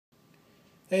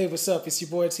Hey, what's up? It's your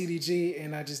boy TDG,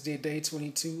 and I just did day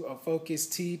 22 of FOCUS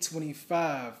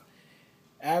T25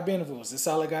 ab intervals. That's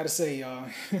all I got to say, y'all.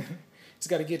 Just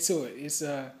got to get to it. It's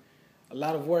a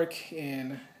lot of work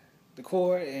in the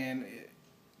core, and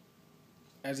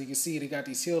as you can see, they got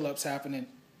these heel ups happening,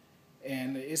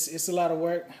 and it's a lot of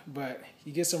work, but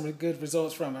you get some good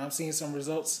results from it. I'm seeing some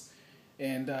results,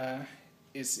 and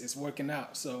it's working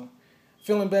out. So,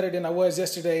 feeling better than I was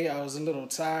yesterday. I was a little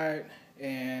tired,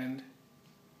 and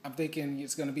I'm thinking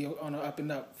it's going to be on an up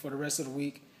and up for the rest of the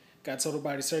week. Got total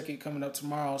body circuit coming up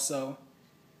tomorrow, so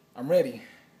I'm ready.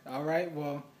 All right,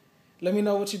 well, let me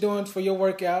know what you're doing for your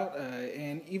workout,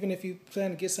 and even if you plan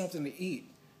to get something to eat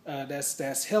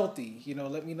that's healthy,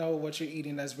 let me know what you're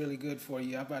eating that's really good for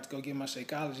you. I'm about to go get my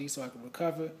Shakeology so I can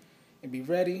recover and be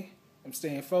ready. I'm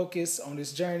staying focused on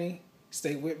this journey.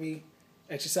 Stay with me,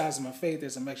 exercising my faith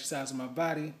as I'm exercising my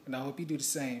body, and I hope you do the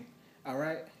same. All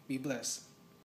right, be blessed.